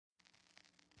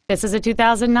This is a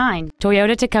 2009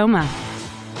 Toyota Tacoma.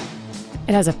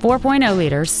 It has a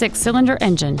 4.0-liter six-cylinder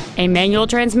engine, a manual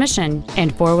transmission,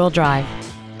 and four-wheel drive.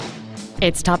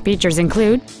 Its top features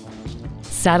include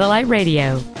satellite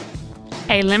radio,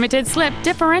 a limited-slip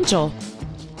differential,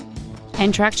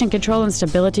 and traction control and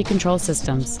stability control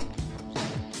systems.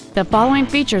 The following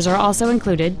features are also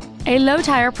included: a low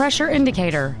tire pressure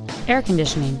indicator, air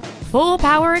conditioning, full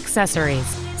power accessories,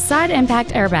 side impact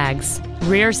airbags,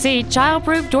 rear seat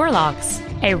child-proof door locks,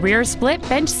 a rear split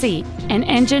bench seat, an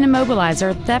engine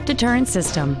immobilizer theft deterrent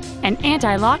system, an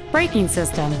anti-lock braking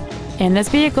system, and this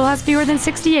vehicle has fewer than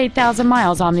 68,000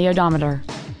 miles on the odometer.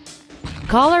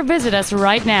 Call or visit us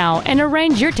right now and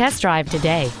arrange your test drive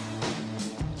today.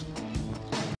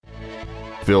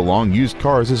 Phil Long Used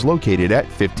Cars is located at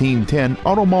 1510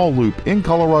 Auto Mall Loop in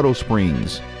Colorado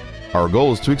Springs. Our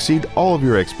goal is to exceed all of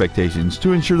your expectations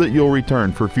to ensure that you'll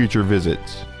return for future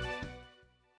visits.